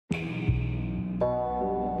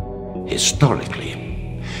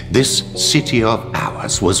Historically, this city of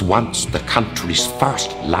ours was once the country's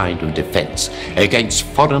first line of defense against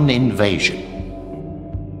foreign invasion.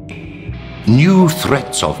 New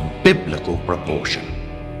threats of biblical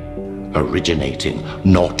proportion, originating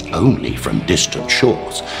not only from distant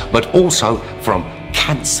shores, but also from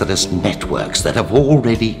cancerous networks that have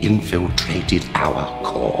already infiltrated our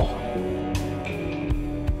core.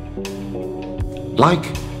 Like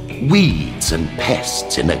weeds and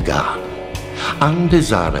pests in a garden,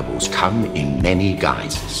 undesirables come in many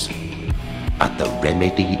guises, but the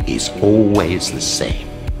remedy is always the same.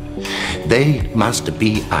 They must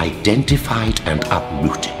be identified and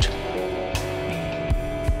uprooted.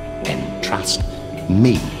 Entrust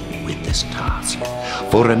me with this task,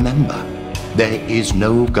 for remember, there is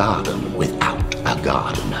no garden without a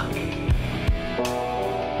gardener.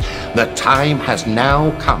 The time has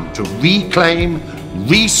now come to reclaim,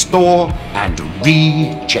 restore, and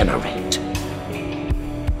regenerate.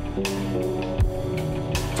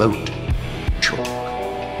 Vote Chalk.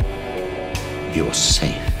 You're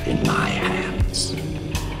safe in my hands.